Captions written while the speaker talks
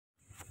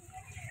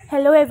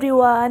Hello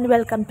everyone,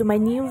 welcome to my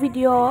new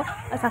video.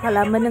 आसा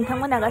खालामो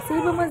नोंथांमोना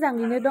गासैबो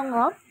मोजाङैनो दङ।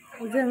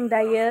 जों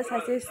दायो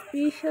सासे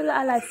स्पेशल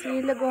आलासि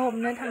लोगो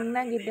हमनो थांनो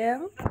नागिरदों।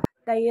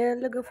 दायो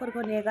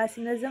लोगोफोरखौ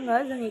नेगासिनो जोङो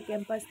जोंनि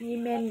केम्पासनि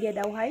मेन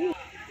गेटआवहाय।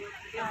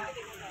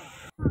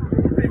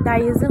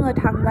 दायो जोङो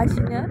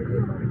थांगासिनो।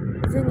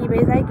 जोंनि बे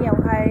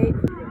जायगायावहाय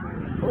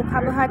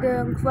अखाबो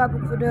हादों, खुवाबो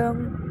खुदों,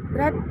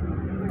 बिराद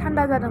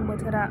थान्दा जादों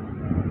बोथोरा।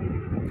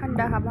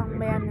 थान्दा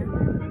हाबहांबायानो।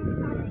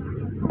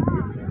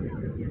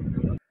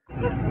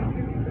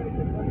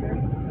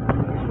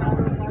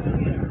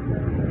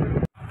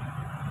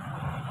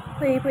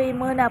 फैयै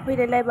मोना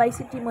फैलायलायबाय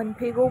सिटि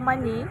मोनफैगौ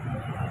मानि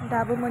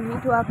दाबो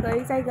मोनहैथ'वाखै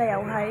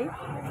जायगायावहाय।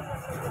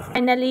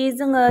 फाइनालि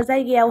जोङो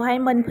जायगायावहाय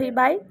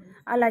मोनफैबाय।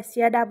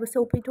 आलासिया दाबो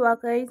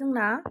सौफैथ'वाखै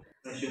जोंना।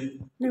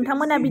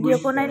 नोंथांमोना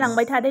भिडिअखौ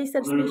नायलांबाय थादो,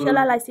 सोर स्पेशल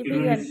आलासि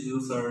फैगोन।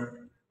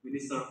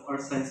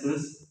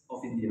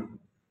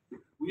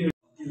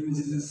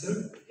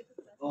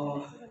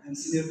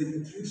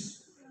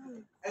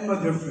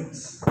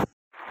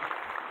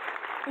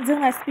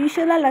 जोंहा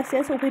स्पेशल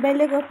आलासिया सफैबाय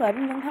लोगोफोर।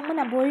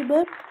 नोंथांमोना बयबो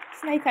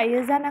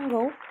सिनायखायो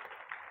जानांगौ।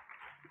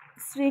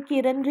 श्री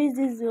किरण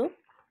रिजिजु,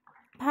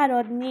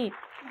 भारतनि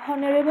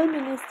हनरेबल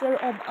मिनिस्टार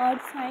अफ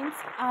आर्थ साइन्स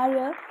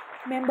आरो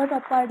member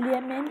of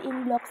parliament in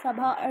luck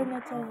सभा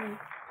अरुणाचलनि।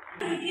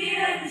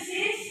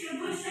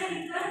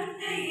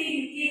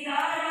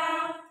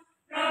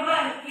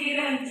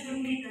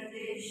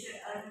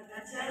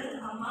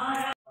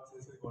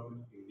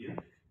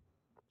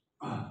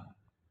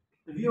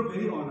 We are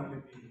very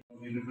honored to be in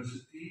the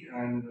university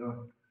and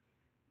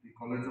the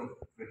College of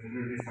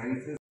Veterinary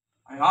Sciences.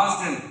 I asked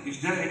them, is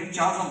there any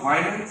chance of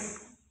violence?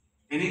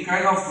 Any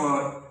kind of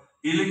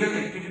illegal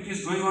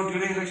activities going on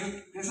during election?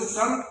 They said,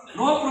 sir,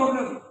 no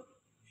problem.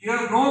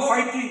 Here, no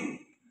fighting,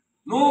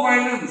 no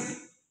violence,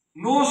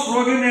 no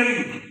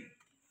sloganeering.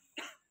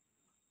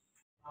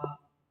 How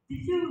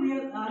did you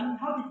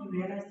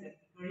realize that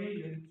the career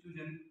you had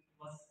chosen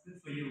was good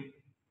for you?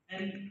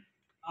 And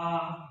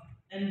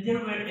were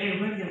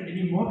there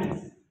any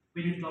moments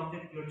when you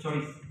doubted your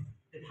choice?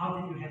 That how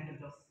did you handle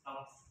those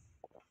doubts?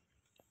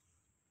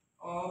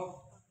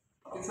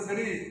 It's a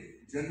very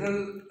general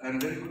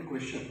and very good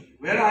question.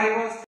 Where I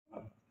was,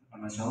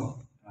 Aizawl,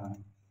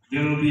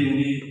 there will be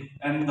any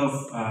end of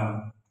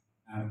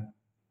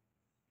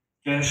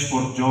cash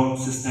for job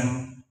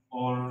system,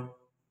 or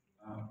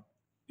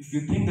if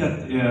you think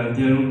that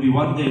there will be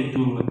one day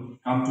to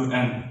come to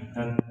end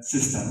that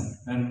system,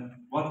 then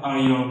what are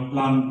your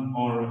plan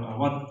or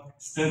what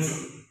steps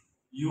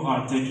you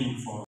are taking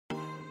for?